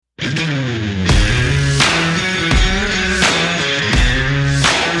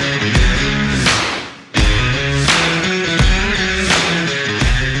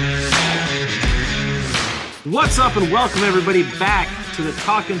What's up, and welcome everybody back to the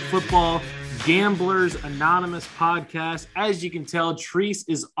Talkin' Football Gamblers Anonymous podcast. As you can tell, Treese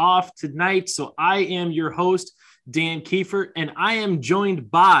is off tonight, so I am your host, Dan Kiefer, and I am joined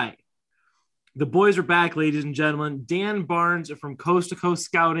by the boys are back, ladies and gentlemen. Dan Barnes from Coast to Coast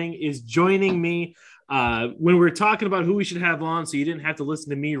Scouting is joining me when we're talking about who we should have on, so you didn't have to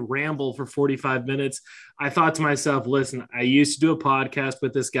listen to me ramble for 45 minutes. I thought to myself, listen, I used to do a podcast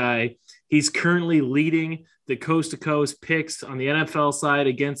with this guy. He's currently leading the Coast to Coast picks on the NFL side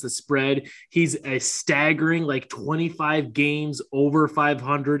against the spread. He's a staggering 25 games over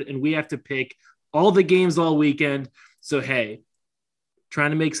 500, and we have to pick all the games all weekend. So, hey, trying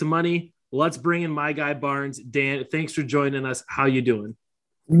to make some money. Let's bring in my guy, Barnes. Dan, thanks for joining us. How you doing?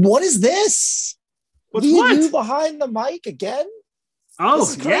 What is this? What's what? You behind the mic again? Oh,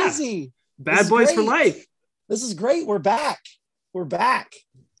 this is crazy. Yeah. Bad boys for life. This is great. We're back.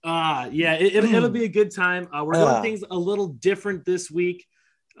 Yeah, it'll be a good time. We're doing things a little different this week.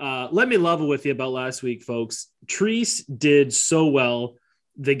 Let me level with you about last week, folks. Treese did so well.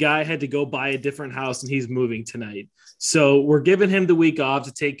 The guy had to go buy a different house, and he's moving tonight. So we're giving him the week off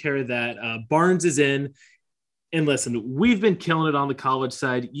to take care of that. Barnes is in. And listen, we've been killing it on the college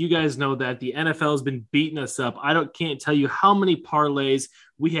side. You guys know that the NFL has been beating us up. Can't tell you how many parlays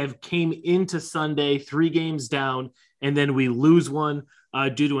we have came into Sunday, 3 games down, and then we lose one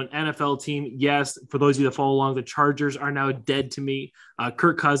due to an NFL team. Yes, for those of you that follow along, the Chargers are now dead to me.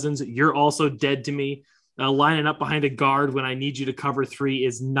 Kirk Cousins, you're also dead to me. Lining up behind a guard when I need you to cover 3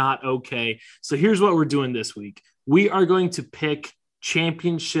 is not okay. So here's what we're doing this week. We are going to pick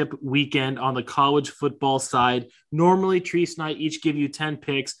championship weekend on the college football side. Normally, Treese and I each give you 10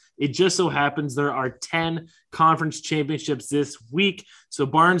 picks. It just so happens there are 10 conference championships this week. So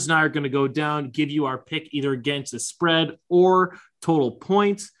Barnes and I are going to go down, give you our pick either against the spread or total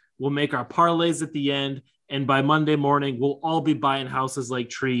points. We'll make our parlays at the end. And by Monday morning, we'll all be buying houses like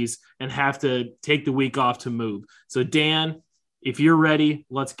Trees and have to take the week off to move. So Dan, if you're ready,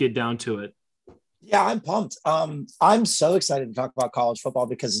 let's get down to it. Yeah, I'm pumped. I'm so excited to talk about college football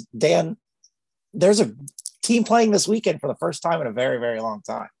because, Dan, there's a team playing this weekend for the first time in a very, very long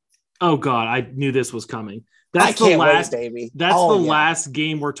time. Oh, God, I knew this was coming. That's the last, baby. That's last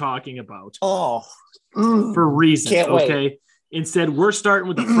game we're talking about. For reasons, can't okay? Wait. Instead, we're starting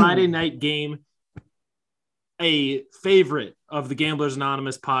with the Friday night game, a favorite of the Gamblers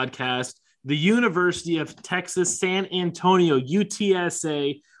Anonymous podcast. The University of Texas San Antonio,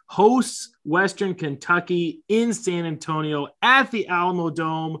 UTSA, hosts Western Kentucky in San Antonio at the Alamo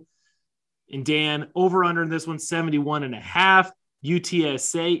Dome. And Dan, over under in this one, 71.5.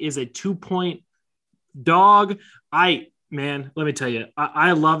 UTSA is a 2-point dog. Let me tell you,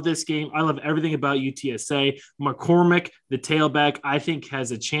 I love this game. I love everything about UTSA. McCormick, the tailback, I think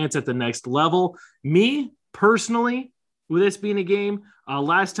has a chance at the next level. Me, personally, with this being a game,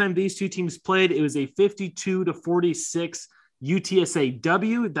 last time these two teams played, it was a 52-46 UTSA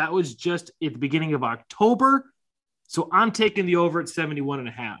W. That was just at the beginning of October. So I'm taking the over at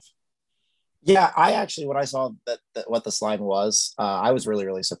 71.5. Yeah, I actually, when I saw that what this line was, I was really,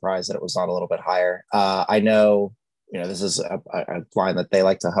 really surprised that it was not a little bit higher. I know, this is a line that they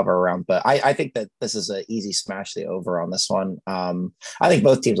like to hover around, but I think that this is an easy smash the over on this one. I think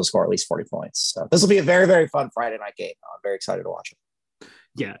both teams will score at least 40 points. So this will be a very, very fun Friday night game. I'm very excited to watch it.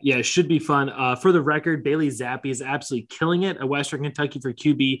 Yeah, it should be fun. For the record, Bailey Zappi is absolutely killing it at Western Kentucky for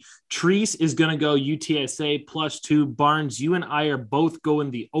QB. Treese is going to go UTSA +2. Barnes, you and I are both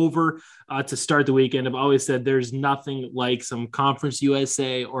going the over to start the weekend. I've always said there's nothing like some Conference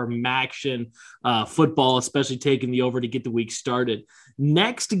USA or MACtion football, especially taking the over to get the week started.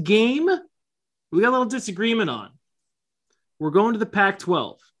 Next game, we got a little disagreement on. We're going to the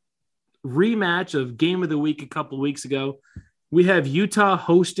Pac-12. Rematch of Game of the Week a couple of weeks ago. We have Utah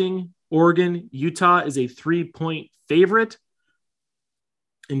hosting Oregon. Utah is a 3-point favorite.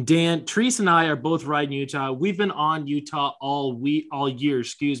 And Dan, Treese and I are both riding Utah. We've been on Utah all year,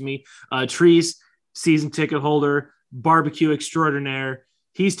 Treese, season ticket holder, barbecue extraordinaire.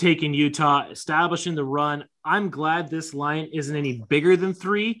 He's taking Utah, establishing the run. I'm glad this line isn't any bigger than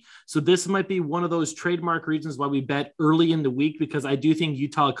 3. So this might be one of those trademark reasons why we bet early in the week, because I do think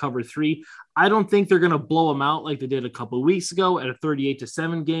Utah will cover 3. I don't think they're going to blow them out like they did a couple of weeks ago at a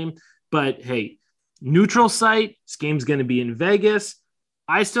 38-7 game. But hey, neutral site, this game's going to be in Vegas.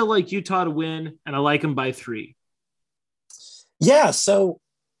 I still like Utah to win, and I like them by 3. Yeah, so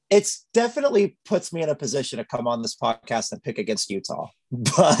it's definitely puts me in a position to come on this podcast and pick against Utah.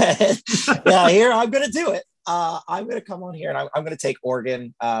 But yeah, here I'm going to do it. I'm going to come on here and I'm going to take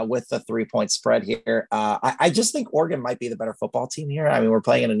Oregon with the 3-point spread here. I just think Oregon might be the better football team here. I mean, we're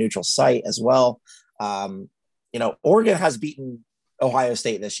playing in a neutral site as well. Oregon has beaten Ohio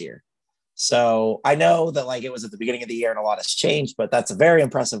State this year. So I know that like it was at the beginning of the year and a lot has changed, but that's a very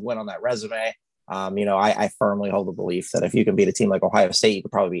impressive win on that resume. I firmly hold the belief that if you can beat a team like Ohio State, you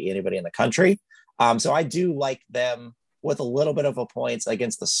could probably beat anybody in the country. So I do like them with a little bit of a points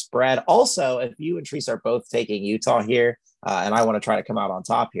against the spread. Also, if you and Treese are both taking Utah here, and I want to try to come out on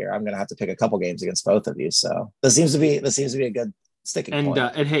top here, I'm going to have to pick a couple games against both of you. So this seems to be a good sticking point.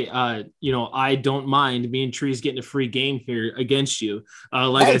 And hey, I don't mind me and Trees getting a free game here against you.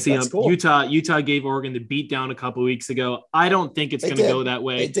 I see, cool. Utah gave Oregon the beat down a couple weeks ago. I don't think it's going to go that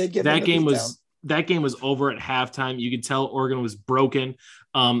way. That game was over at halftime. You could tell Oregon was broken.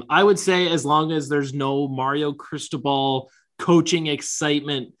 I would say as long as there's no Mario Cristobal coaching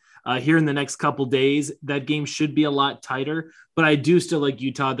excitement here in the next couple days, that game should be a lot tighter. But I do still like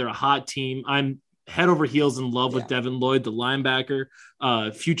Utah. They're a hot team. I'm head over heels in love with Devin Lloyd, the linebacker,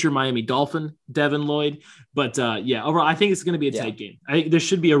 future Miami Dolphin Devin Lloyd. But overall, I think it's going to be a tight game. I think there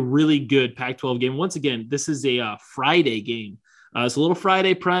should be a really good Pac-12 game. Once again, this is a Friday game. It's a little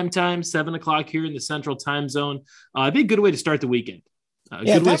Friday prime time, 7:00 here in the Central Time Zone. It'd be a good way to start the weekend.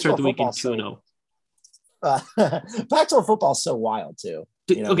 Good way to start the weekend 2-0. Pac-12 football is so wild too.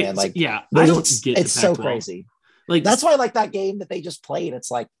 I don't get it's so crazy. Like that's why I like that game that they just played. It's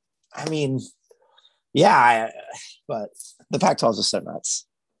like, I mean, but the Pac-12 is just so nuts.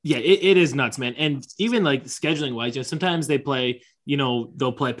 Yeah, it is nuts, man. And even like scheduling wise, sometimes they play,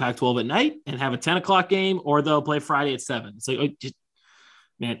 they'll play Pac-12 at night and have a 10:00 game, or they'll play Friday at 7. It's like,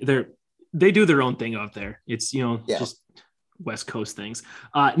 man, they do their own thing out there. It's, just West Coast things.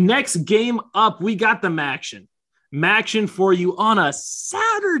 Next game up, we got the Maction for you on a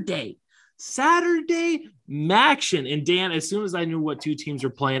Saturday Maction. And Dan, as soon as I knew what two teams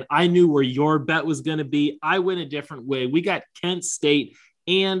are playing, I knew where your bet was going to be. I went a different way. We got Kent State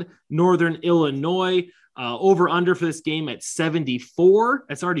and Northern Illinois over under for this game at 74.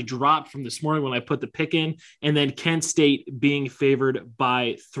 That's already dropped from this morning when I put the pick in. And then Kent State being favored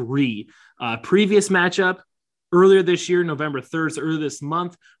by 3. Previous matchup earlier this year, November 3rd, so earlier this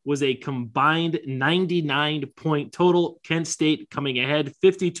month, was a combined 99-point total. Kent State coming ahead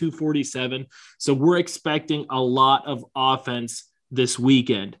 52-47. So we're expecting a lot of offense this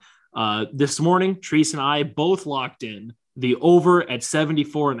weekend. This morning, Treese and I both locked in the over at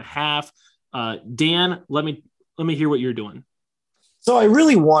 74.5. Dan, let me hear what you're doing. So I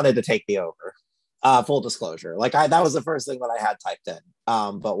really wanted to take the over. Full disclosure, that was the first thing that I had typed in.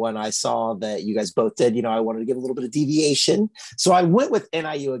 But when I saw that you guys both did, I wanted to give a little bit of deviation. So I went with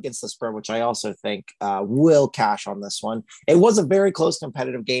NIU against the spread, which I also think will cash on this one. It was a very close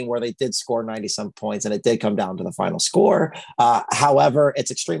competitive game where they did score 90-some points, and it did come down to the final score. However,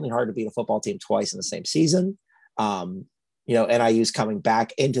 it's extremely hard to beat a football team twice in the same season. NIU's coming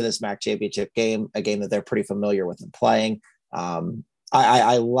back into this MAC championship game, a game that they're pretty familiar with and playing.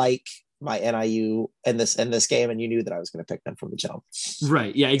 I like my NIU in this game, and you knew that I was going to pick them from the jump.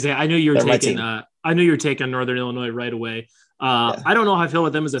 Right. Yeah, exactly. I knew you were taking Northern Illinois right away. I don't know how I feel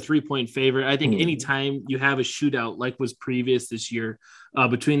with them as a 3-point favorite. I think anytime you have a shootout like was previous this year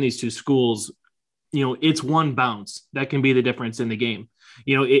between these two schools, it's one bounce that can be the difference in the game.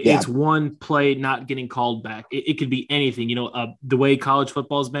 It's one play not getting called back. It could be anything, the way college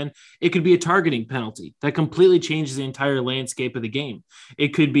football has been. It could be a targeting penalty that completely changes the entire landscape of the game.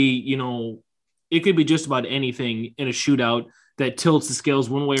 It could be, just about anything in a shootout that tilts the scales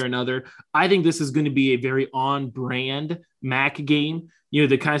one way or another. I think this is going to be a very on brand MAC game.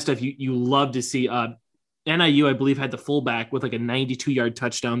 The kind of stuff you love to see. NIU, I believe, had the fullback with like a 92-yard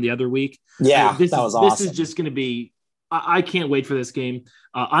touchdown the other week. Yeah, that was awesome. This is just going to be, I can't wait for this game.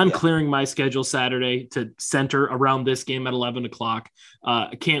 I'm clearing my schedule Saturday to center around this game at 11 o'clock.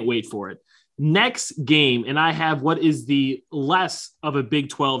 I can't wait for it. Next game, and I have what is the less of a Big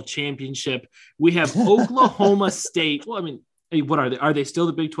 12 championship. We have Oklahoma State. Well, I mean, what are they? Are they still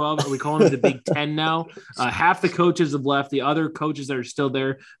the Big 12? Are we calling them the Big 10 now? Half the coaches have left. The other coaches that are still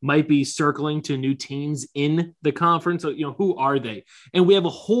there might be circling to new teams in the conference. So, who are they? And we have a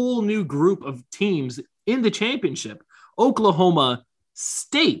whole new group of teams in the championship. Oklahoma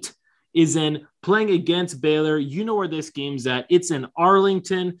State is in playing against Baylor. You know where this game's at. It's in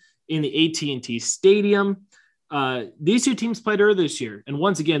Arlington in the AT&T Stadium. These two teams played earlier this year. And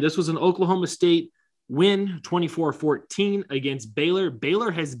once again, this was an Oklahoma State win 24-14 against Baylor.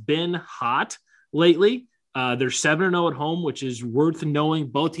 Baylor has been hot lately. They're 7-0 at home, which is worth knowing.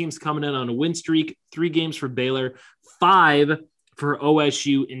 Both teams coming in on a win streak. 3 games for Baylor, 5 for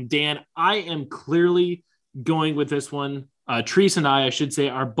OSU. And Dan, I am clearly going with this one. Treese and I should say,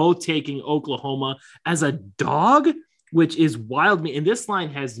 are both taking Oklahoma as a dog, which is wild me. And this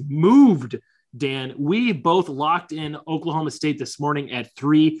line has moved Dan. We both locked in Oklahoma State this morning at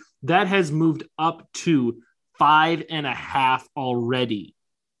 3. That has moved up to 5.5 already.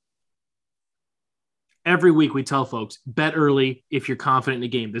 Every week we tell folks, bet early if you're confident in the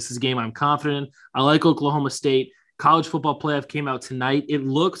game. This is a game I'm confident in. I like Oklahoma State. College football playoff came out tonight. It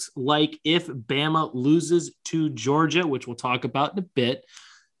looks like if Bama loses to Georgia, which we'll talk about in a bit,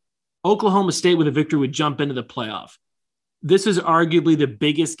 Oklahoma State with a victory would jump into the playoff. This is arguably the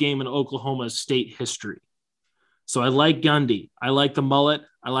biggest game in Oklahoma State history. So I like Gundy. I like the mullet.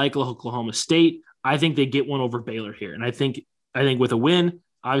 I like Oklahoma State. I think they get one over Baylor here. And I think with a win,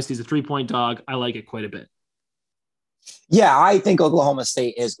 obviously it's a 3-point dog. I like it quite a bit. Yeah, I think Oklahoma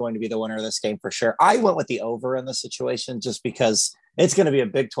State is going to be the winner of this game for sure. I went with the over in this situation just because it's going to be a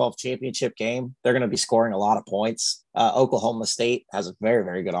Big 12 championship game. They're going to be scoring a lot of points. Oklahoma State has a very,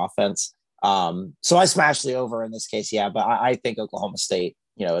 very good offense. So I smashed the over in this case. Yeah, but I think Oklahoma State,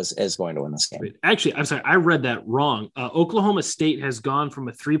 is going to win this game. Actually, I'm sorry, I read that wrong. Oklahoma State has gone from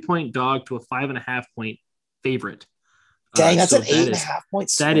a 3-point dog to a 5.5-point favorite. Dang, that's an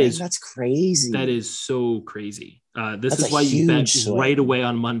 8.5-point swing. That's crazy. That is so crazy. This is why you bet right away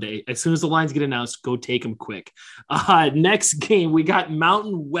on Monday. As soon as the lines get announced, go take them quick. Next game, we got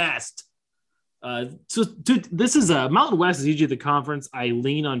Mountain West. This is Mountain West is usually the conference I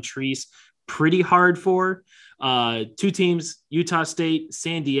lean on Treese pretty hard for. 2 teams, Utah State,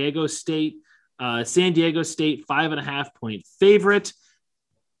 San Diego State. San Diego State, 5.5-point favorite.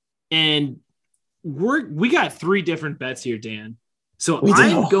 And we got 3 different bets here, Dan. So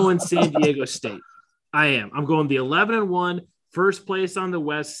I'm going San Diego State. I'm going the 11-1, first place on the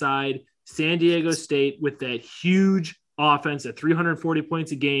West side, San Diego State with that huge offense at 340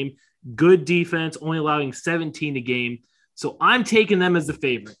 points a game, good defense, only allowing 17 a game. So I'm taking them as the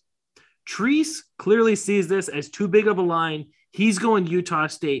favorite. Treese clearly sees this as too big of a line. He's going Utah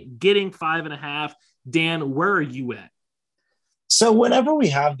State, getting 5.5. Dan, where are you at? So whenever we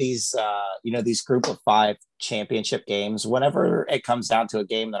have these, these group of 5 championship games, whenever it comes down to a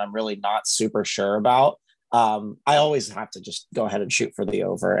game that I'm really not super sure about, I always have to just go ahead and shoot for the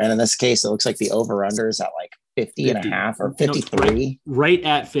over. And in this case, it looks like the over-under is at like 50.5 or 53. Right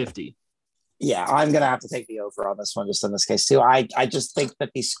at 50. Yeah, I'm going to have to take the over on this one just in this case too. I just think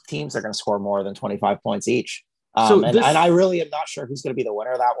that these teams are going to score more than 25 points each. And I really am not sure who's going to be the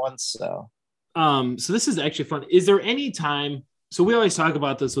winner of that one. So this is actually fun. Is there any time... So we always talk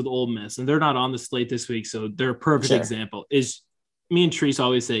about this with Ole Miss, and they're not on the slate this week, so they're a perfect example. Is me and Treese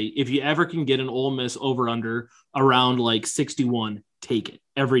always say, if you ever can get an Ole Miss over-under around like 61, take it.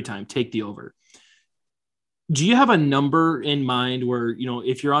 Every time, take the over. Do you have a number in mind where,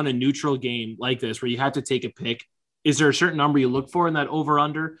 if you're on a neutral game like this, where you have to take a pick, is there a certain number you look for in that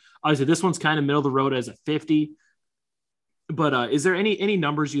over-under? Obviously, this one's kind of middle of the road as a 50, but is there any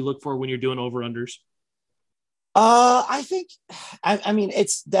numbers you look for when you're doing over-unders? I think, I mean,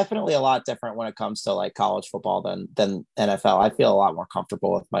 it's definitely a lot different when it comes to like college football than NFL. I feel a lot more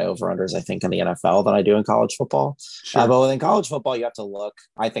comfortable with my over-unders, I think, in the NFL than I do in college football. Sure. But within college football, you have to look,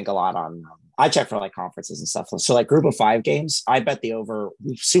 I think, a lot on, I check for like conferences and stuff. So like group of 5 games, I bet the over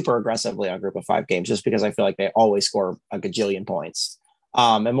super aggressively on group of 5 games, just because I feel like they always score a gajillion points.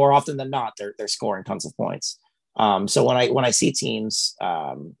 And more often than not, they're scoring tons of points. So when I see teams,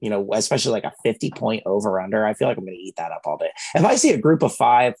 especially like a 50-point over under, I feel like I'm going to eat that up all day. If I see a group of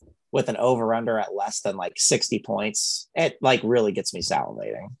 5 with an over under at less than like 60 points, it like really gets me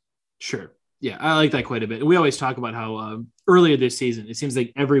salivating. Sure. Yeah. I like that quite a bit. We always talk about how, earlier this season, it seems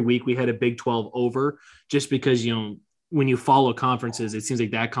like every week we had a Big 12 over, just because, when you follow conferences, it seems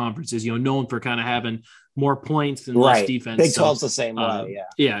like that conference is, known for kind of having more points and less defense. Big 12's the same way. Yeah.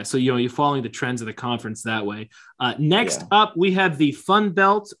 Yeah. So, you're following the trends of the conference that way. Next up, we have the Fun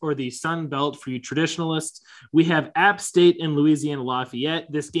Belt, or the Sun Belt for you traditionalists. We have App State and Louisiana Lafayette.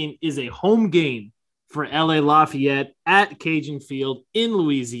 This game is a home game for LA Lafayette at Cajun Field in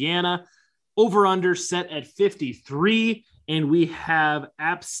Louisiana. Over under set at 53. And we have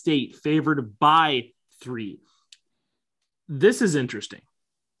App State favored by 3. This is interesting.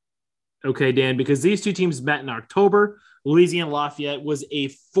 Okay, Dan, because these 2 teams met in October. Louisiana Lafayette was a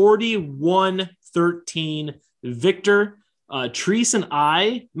 41-13 victor. Treese and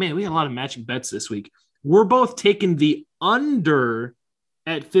I, man, we had a lot of matching bets this week. We're both taking the under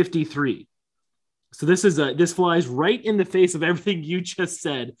at 53. So this flies right in the face of everything you just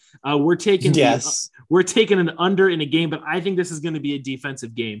said. We're taking an under in a game, but I think this is going to be a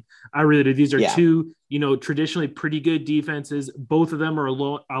defensive game. I really do. These are 2, traditionally pretty good defenses. Both of them are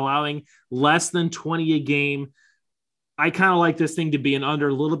allowing less than 20 a game. I kind of like this thing to be an under,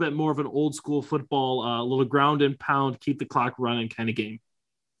 a little bit more of an old school football, a little ground and pound, keep the clock running kind of game.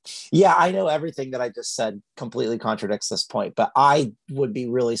 Yeah, I know everything that I just said completely contradicts this point, but I would be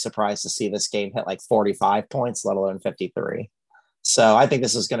really surprised to see this game hit like 45 points, let alone 53. So I think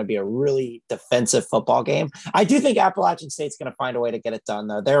this is going to be a really defensive football game. I do think Appalachian State's going to find a way to get it done,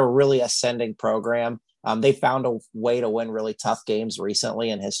 though. They're a really ascending program. They found a way to win really tough games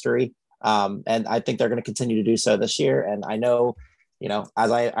recently in history. And I think they're going to continue to do so this year. And I know,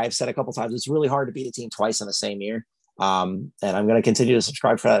 as I've said a couple times, it's really hard to beat a team twice in the same year. And I'm going to continue to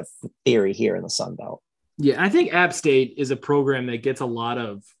subscribe for that theory here in the Sun Belt. Yeah, I think App State is a program that gets a lot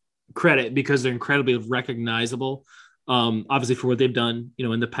of credit because they're incredibly recognizable. Obviously for what they've done,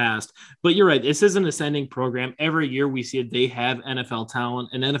 in the past. But you're right. This is an ascending program. Every year we see it. They have NFL talent,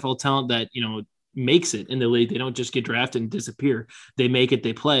 and NFL talent that, makes it in the league. They don't just get drafted and disappear. They make it,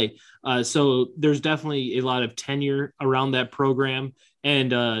 they play. So there's definitely a lot of tenure around that program.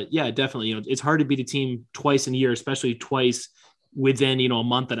 And yeah, definitely, it's hard to beat a team twice in a year, especially twice within, a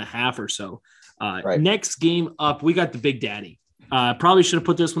month and a half or so. Right. Next game up, we got the Big Daddy. Probably should have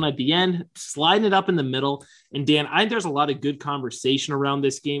put this one at the end, sliding it up in the middle. And Dan, I think there's a lot of good conversation around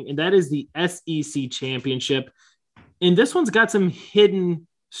this game, and that is the SEC Championship. And this one's got some hidden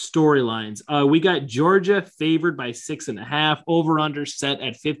storylines. We got Georgia favored by 6.5, over under set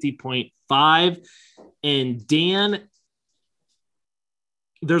at 50.5. And Dan,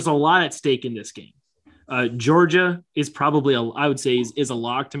 there's a lot at stake in this game. Georgia is probably, I would say, is a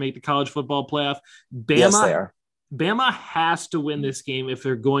lock to make the college football playoff. Yes, they are. Bama has to win this game if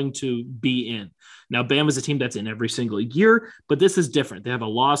they're going to be in. Now, Bama's a team that's in every single year, but this is different. They have a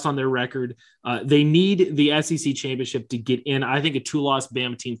loss on their record. They need the SEC championship to get in. I think a 2-loss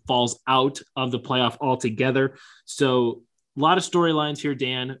Bama team falls out of the playoff altogether. So a lot of storylines here,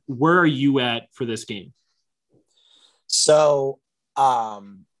 Dan. Where are you at for this game? So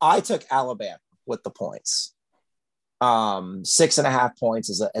I took Alabama with the points. 6.5 points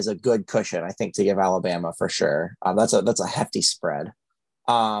is a good cushion, I think, to give Alabama for sure. That's a hefty spread.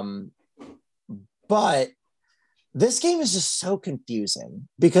 But this game is just so confusing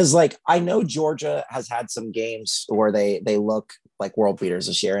because, I know Georgia has had some games where they look like world beaters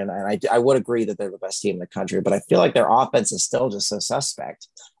this year, and I would agree that they're the best team in the country, but I feel like their offense is still just so suspect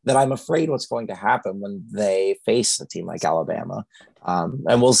that I'm afraid what's going to happen when they face a team like Alabama.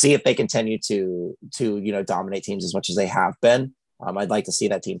 And we'll see if they continue to dominate teams as much as they have been. I'd like to see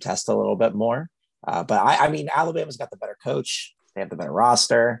that team test a little bit more. But I mean, Alabama's got the better coach. They have the better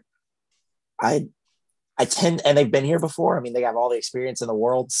roster. I tend, and they've been here before. I mean, they have all the experience in the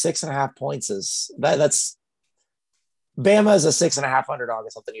world. 6.5 points that's Bama is a 6.5 underdog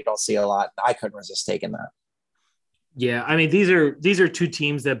is something you don't see a lot. I couldn't resist taking that. Yeah. I mean, these are two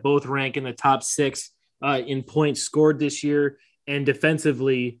teams that both rank in the top 6 in points scored this year. And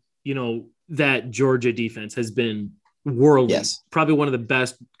defensively, that Georgia defense has been worldly. Yes. Probably one of the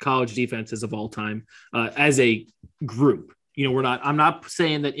best college defenses of all time as a group. I'm not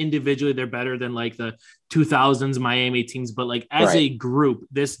saying that individually they're better than like the 2000s Miami teams, but as a group,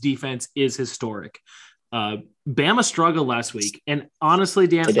 this defense is historic. Bama struggled last week. And honestly,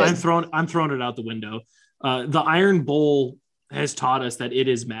 Dan, I'm throwing it out the window. The Iron Bowl has taught us that it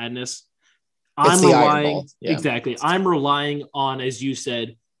is madness. Exactly. I'm relying on, as you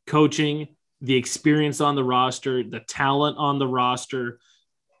said, coaching, the experience on the roster, the talent on the roster.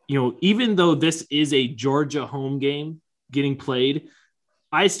 Even though this is a Georgia home game getting played,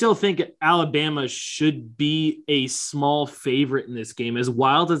 I still think Alabama should be a small favorite in this game, as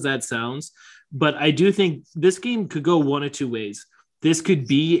wild as that sounds. But I do think this game could go one of two ways. This could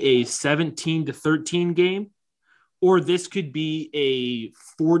be a 17-13 game, or this could be a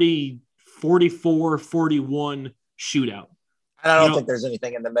 44-41 shootout. And I don't think there's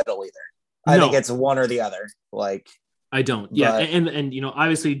anything in the middle either. I think it's one or the other. I don't. Yeah. And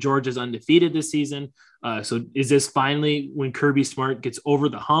obviously Georgia's undefeated this season. So is this finally when Kirby Smart gets over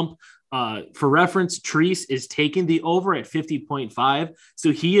the hump? For reference, Treese is taking the over at 50.5.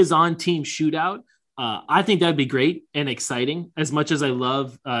 So he is on team shootout. I think that'd be great and exciting. As much as I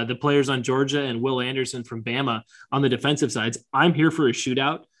love the players on Georgia and Will Anderson from Bama on the defensive sides, I'm here for a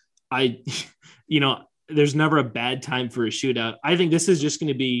shootout. There's never a bad time for a shootout. I think this is just going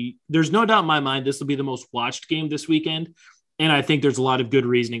to be, there's no doubt in my mind, this will be the most watched game this weekend. And I think there's a lot of good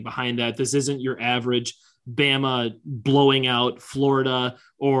reasoning behind that. This isn't your average Bama blowing out Florida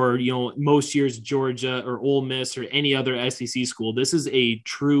or, most years Georgia or Ole Miss or any other SEC school. This is a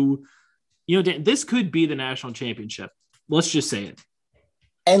true, this could be the national championship. Let's just say it.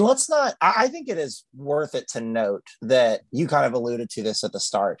 And let's not, I think it is worth it to note that you kind of alluded to this at the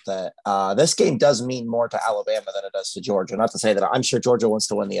start, that this game does mean more to Alabama than it does to Georgia. Not to say that I'm sure Georgia wants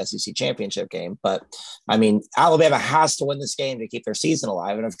to win the SEC championship game, but I mean, Alabama has to win this game to keep their season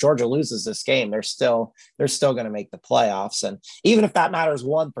alive. And if Georgia loses this game, they're still going to make the playoffs. And even if that matters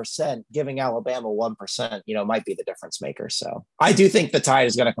 1%, giving Alabama 1%, might be the difference maker. So I do think the Tide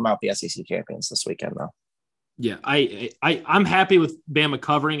is going to come out the SEC champions this weekend, though. Yeah, I'm happy with Bama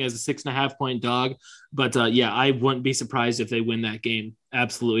covering as a 6.5-point dog, but I wouldn't be surprised if they win that game.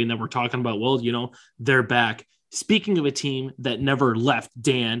 Absolutely. And then we're talking about, they're back. Speaking of a team that never left,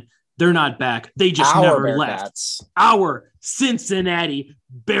 Dan, they're not back. They just never left. Our Cincinnati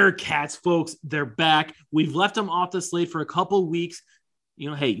Bearcats, folks, they're back. We've left them off the slate for a couple weeks.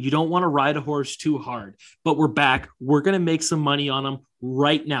 Hey, you don't want to ride a horse too hard, but we're back. We're going to make some money on them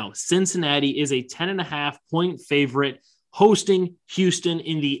right now. Cincinnati is a 10.5-point favorite hosting Houston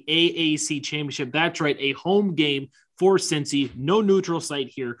in the AAC championship. That's right. A home game for Cincy. No neutral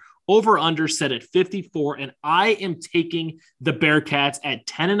site here. Over under set at 54. And I am taking the Bearcats at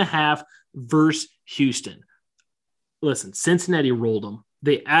 10.5 versus Houston. Listen, Cincinnati rolled them.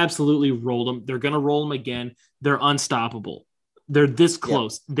 They absolutely rolled them. They're going to roll them again. They're unstoppable. They're this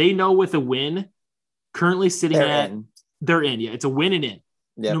close. Yep. They know with a win, currently sitting they're in. Yeah, it's a win and in.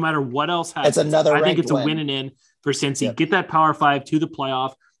 Yep. No matter what else happens. It's another I think it's a win and in for Cincy. Yep. Get that Power 5 to the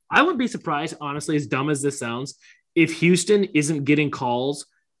playoff. I wouldn't be surprised, honestly, as dumb as this sounds, if Houston isn't getting calls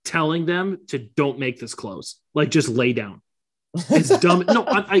telling them to don't make this close. Like, just lay down. It's dumb. No,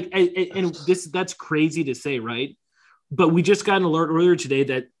 and that's crazy to say, right? But we just got an alert earlier today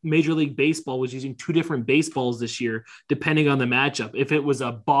that Major League Baseball was using 2 different baseballs this year, depending on the matchup. If it was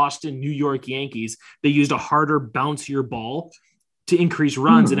a Boston, New York Yankees, they used a harder, bouncier ball to increase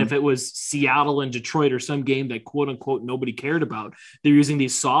runs. And if it was Seattle and Detroit or some game that, quote unquote, nobody cared about, they're using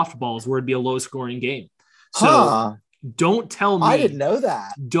these soft balls where it'd be a low scoring game. So don't tell me. I didn't know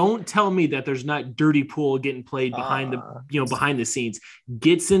that. Don't tell me that there's not dirty pool getting played behind the scenes.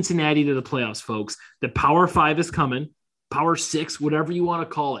 Get Cincinnati to the playoffs, folks. The Power 5 is coming. Power 6, whatever you want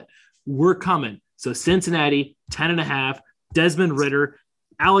to call it. We're coming. So Cincinnati, 10.5, Desmond Ridder,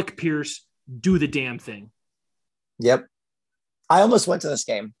 Alec Pierce, do the damn thing. Yep. I almost went to this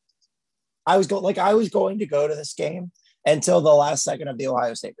game. I was going to go to this game until the last second of the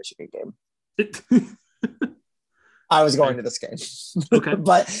Ohio State Michigan game. I was going to this game. Okay.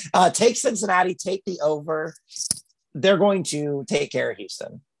 But take Cincinnati, take the over. They're going to take care of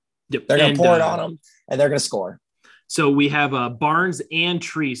Houston. Yep. They're going to pour it on them, and they're going to score. So we have Barnes and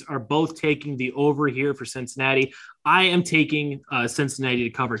Treese are both taking the over here for Cincinnati. I am taking Cincinnati to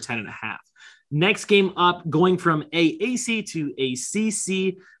cover 10.5. Next game up, going from AAC to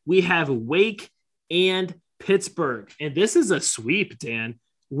ACC, we have Wake and Pittsburgh. And this is a sweep, Dan.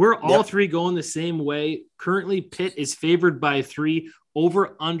 We're all three going the same way. Currently, Pitt is favored by 3,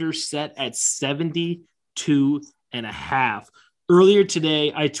 over under set at 72.5. Earlier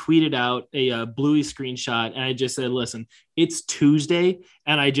today, I tweeted out a Bluey screenshot, and I just said, listen, it's Tuesday,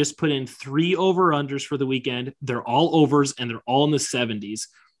 and I just put in 3 over-unders for the weekend. They're all overs, and they're all in the 70s.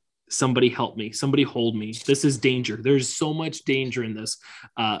 Somebody help me. Somebody hold me. This is danger. There's so much danger in this.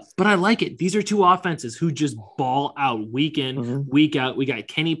 But I like it. These are 2 offenses who just ball out week in, week out. We got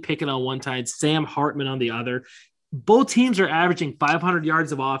Kenny Pickett on one side, Sam Hartman on the other. Both teams are averaging 500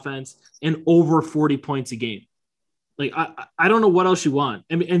 yards of offense and over 40 points a game. Like, I don't know what else you want.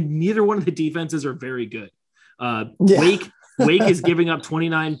 I mean, and neither one of the defenses are very good. Wake is giving up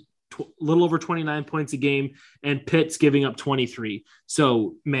little over 29 points a game, and Pitt's giving up 23.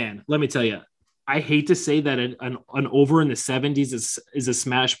 So, man, let me tell you, I hate to say that an over in the 70s is a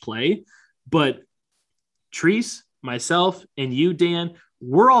smash play, but Treese, myself, and you, Dan,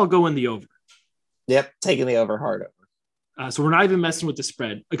 we're all going the over. Yep, taking the over hard over. So we're not even messing with the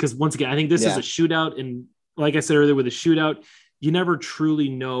spread because, once again, I think this is a shootout, and like I said earlier, with a shootout, you never truly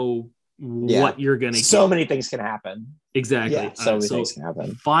know what you're going to get. So many things can happen. Exactly. Yeah, so many things can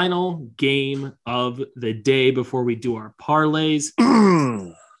happen. Final game of the day before we do our parlays.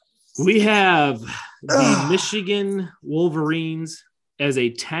 We have the Michigan Wolverines as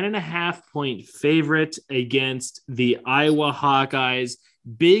a 10.5-point favorite against the Iowa Hawkeyes.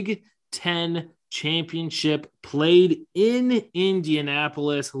 Big Ten championship played in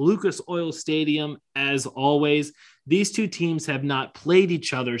Indianapolis, Lucas Oil Stadium, as always. These 2 teams have not played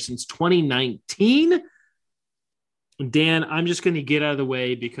each other since 2019. Dan, I'm just going to get out of the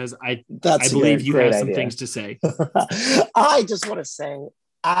way because I believe you have some things to say. I just want to say,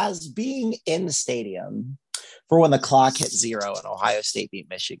 as being in the stadium for when the clock hit 0 and Ohio State beat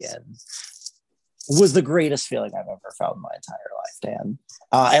Michigan, was the greatest feeling I've ever felt in my entire life, Dan.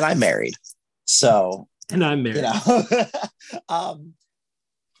 And I'm married. So, and I'm married.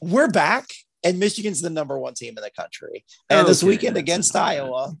 We're back, and Michigan's the number 1 team in the country. And this weekend against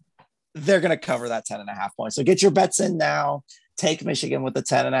Iowa, they're going to cover that 10.5 points. So get your bets in now. Take Michigan with the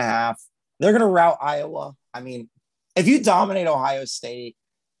 10.5. They're going to rout Iowa. I mean, if you dominate Ohio State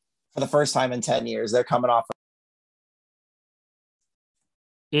for the first time in 10 years, they're coming off.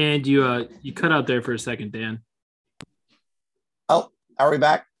 And you cut out there for a second, Dan. Oh, are we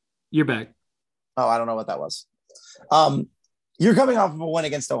back? You're back. Oh, I don't know what that was. You're coming off of a win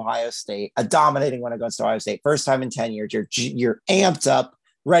against Ohio State, a dominating win against Ohio State. First time in 10 years. You're amped up,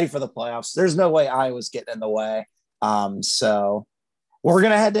 ready for the playoffs. There's no way Iowa's getting in the way. So we're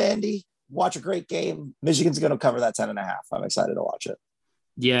going to head to Indy, watch a great game. Michigan's going to cover that 10.5. I'm excited to watch it.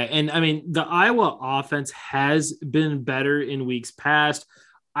 Yeah, and I mean, the Iowa offense has been better in weeks past.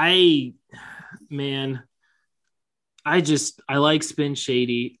 I like Spin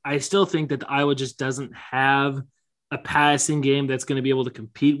Shady. I still think that Iowa just doesn't have a passing game that's going to be able to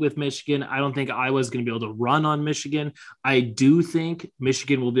compete with Michigan. I don't think Iowa is going to be able to run on Michigan. I do think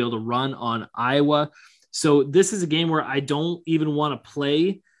Michigan will be able to run on Iowa. So this is a game where I don't even want to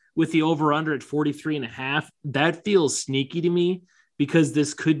play with the over-under at 43.5. That feels sneaky to me because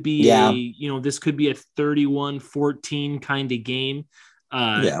this could be this could be a 31-14 kind of game.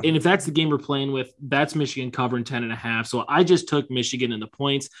 And if that's the game we're playing with, that's Michigan covering 10.5. So I just took Michigan in the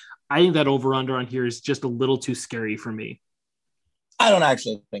points. I think that over-under on here is just a little too scary for me. I don't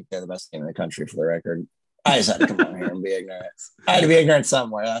actually think they're the best team in the country, for the record. I just had to come on here and be ignorant. I had to be ignorant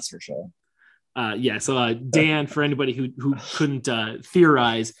somewhere, that's for sure. So Dan, for anybody who couldn't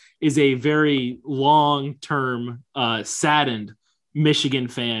theorize, is a very long-term saddened Michigan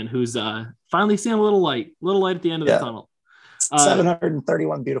fan who's finally seeing a little light at the end of the tunnel.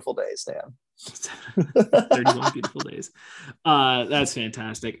 731 beautiful days, Dan. 31 beautiful days. That's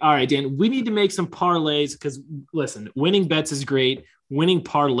fantastic. All right, Dan, we need to make some parlays because, listen, winning bets is great. Winning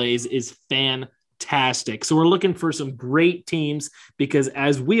parlays is fantastic. So we're looking for some great teams because,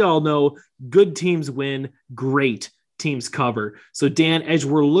 as we all know, good teams win, great teams cover. So, Dan, as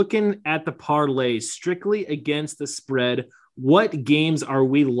we're looking at the parlays strictly against the spread, what games are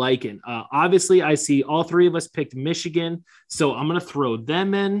we liking? Obviously, I see all three of us picked Michigan, so I'm going to throw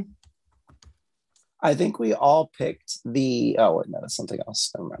them in. I think we all picked that's something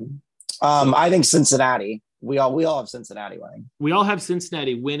else. Never mind. I think Cincinnati. We all have Cincinnati winning. We all have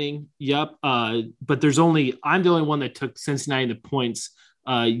Cincinnati winning. Yep. But I'm the only one that took Cincinnati the points.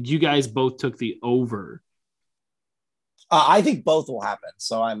 You guys both took the over. I think both will happen.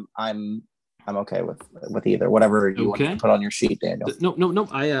 So I'm okay with either. Whatever you want to put on your sheet, Daniel. No.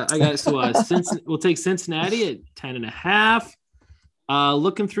 I got it. So we'll take Cincinnati at 10.5.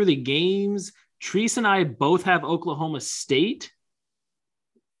 Looking through the games, Treese and I both have Oklahoma State.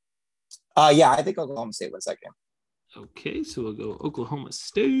 I think Oklahoma State wins that game. Okay, so we'll go Oklahoma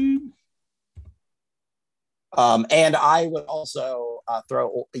State. And I would also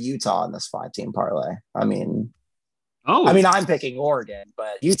throw Utah in this 5-team parlay. I'm picking Oregon,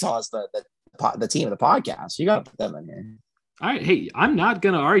 but Utah is the team of the podcast. You got to put them in here. All right. Hey, I'm not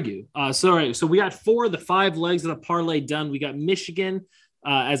going to argue. So we got 4 of the 5 legs of the parlay done. We got Michigan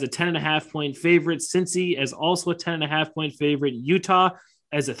as a 10.5 point favorite. Cincy as also a 10.5 point favorite. Utah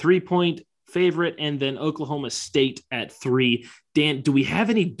as a 3-point favorite. And then Oklahoma State at 3. Dan, do we have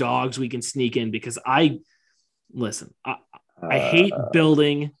any dogs we can sneak in? Because I hate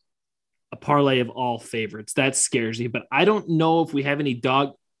building a parlay of all favorites. That scares me. But I don't know if we have any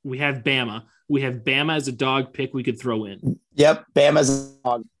dog. We have Bama. We have Bama as a dog pick we could throw in. Yep, Bama as a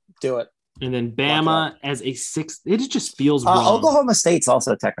dog. Do it. And then Bama as a 6th. It just feels wrong. Oklahoma State's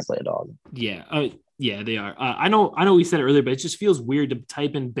also technically a dog. Yeah. Yeah, they are. I know we said it earlier, but it just feels weird to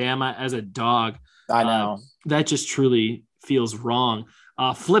type in Bama as a dog. I know. That just truly feels wrong.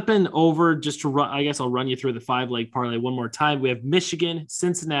 Flipping over just to run, I guess I'll run you through the 5-leg parlay one more time. We have Michigan,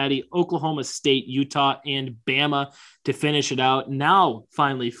 Cincinnati, Oklahoma State, Utah, and Bama to finish it out. Now,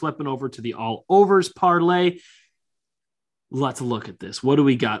 finally, flipping over to the all overs parlay. Let's look at this. What do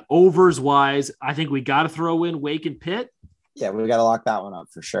we got? Overs wise, I think we got to throw in Wake and Pitt. Yeah, we got to lock that one up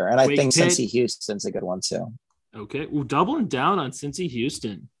for sure. And I think Cincy Houston's a good one too. Okay, we're doubling down on Cincy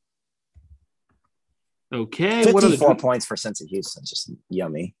Houston. Okay, 54 points for Cincy Houston, just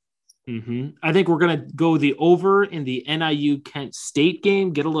yummy. Mm-hmm. I think we're gonna go the over in the NIU Kent State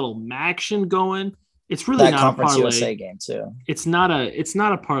game. Get a little action going. It's really that not Conference a parlay. USA game too. It's not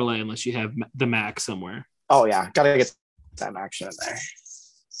a parlay unless you have the MAC somewhere. Oh yeah, gotta get that action in there.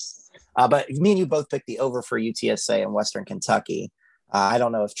 But me and you both picked the over for UTSA and Western Kentucky. I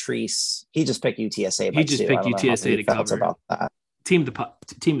don't know if Treese, he just picked UTSA. He just picked UTSA to cover. About that. Team the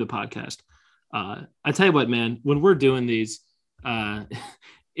podcast. I tell you what, man, when we're doing these,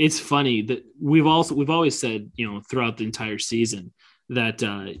 it's funny that we've always said, throughout the entire season that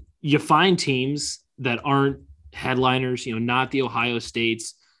you find teams that aren't headliners, not the Ohio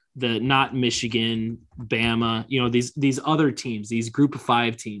States, not Michigan, Bama, these other teams, these group of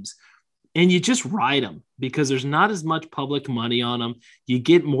 5 teams, and you just ride them because there's not as much public money on them. You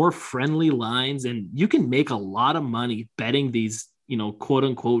get more friendly lines and you can make a lot of money betting these, quote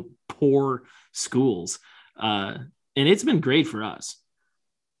unquote, poor schools. And it's been great for us.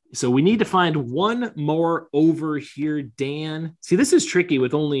 So we need to find one more over here, Dan. See, this is tricky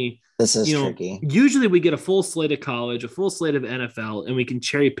with only, tricky. Usually we get a full slate of college, a full slate of NFL, and we can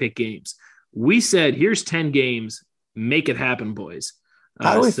cherry pick games. We said, here's 10 games. Make it happen, boys.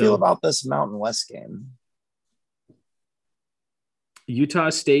 How do we feel about this Mountain West game? Utah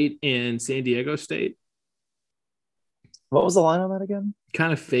State and San Diego State. What was the line on that again?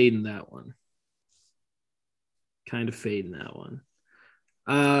 Kind of fading that one.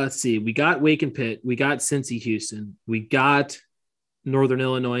 Let's see. We got Wake and Pitt. We got Cincy Houston. We got Northern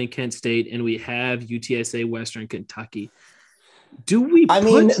Illinois and Kent State. And we have UTSA Western Kentucky.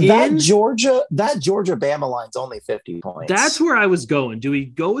 That Georgia Bama line's only 50 points. That's where I was going. Do we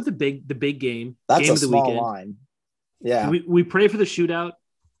go with the big game? That's game a small line. Yeah. We pray for the shootout.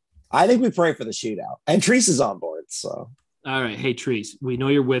 I think we pray for the shootout. And Treese is on board. So all right. Hey, Treese, we know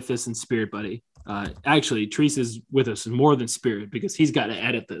you're with us in spirit, buddy. Actually, Treese is with us in more than spirit because he's got to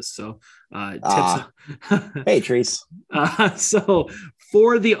edit this. So, tips. Hey, Treese. So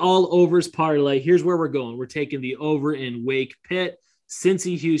for the all overs parlay, here's where we're going. We're taking the over in Wake, Pitt,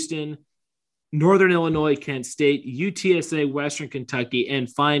 Cincy, Houston, Northern Illinois, Kent State, UTSA, Western Kentucky, and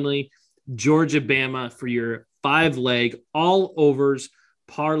finally Georgia, Bama for your 5-leg all overs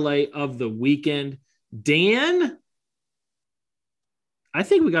parlay of the weekend. Dan, I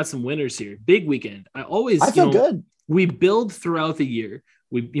think we got some winners here. Big weekend. I feel good. We build throughout the year.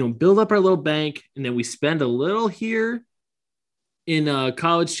 We build up our little bank, and then we spend a little here in a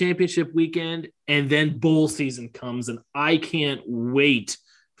college championship weekend, and then bowl season comes, and I can't wait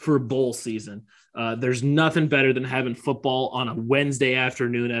for bowl season. There's nothing better than having football on a Wednesday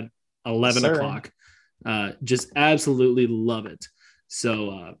afternoon at 11 o'clock. Just absolutely love it.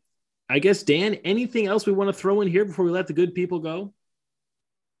 So I guess, Dan, anything else we want to throw in here before we let the good people go?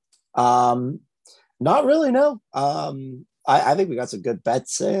 Not really, no. I think we got some good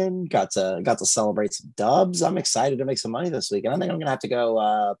bets in, got to celebrate some dubs. I'm excited to make some money this week, and I think I'm gonna have to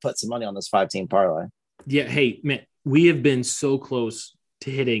go put some money on this 5-team parlay. Yeah, hey man, we have been so close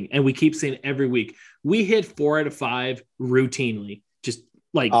to hitting, and we keep saying every week we hit 4 out of 5 routinely. Just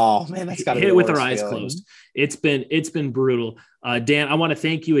like, oh man, that's got to hit it with our eyes closed. It's been brutal. Dan, I want to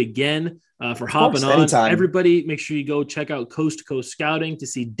thank you again for hopping on. Anytime. Everybody, make sure you go check out Coast to Coast Scouting to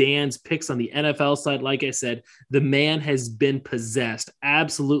see Dan's picks on the NFL side. Like I said, the man has been possessed,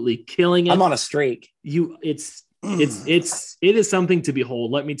 absolutely killing it. I'm on a streak. It is something to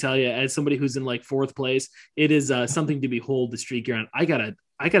behold. Let me tell you, as somebody who's in like 4th place, it is something to behold the streak you're on. I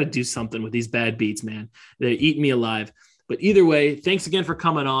gotta do something with these bad beats, man. They're eating me alive. But either way, thanks again for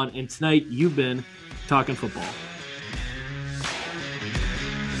coming on. And tonight you've been talking football.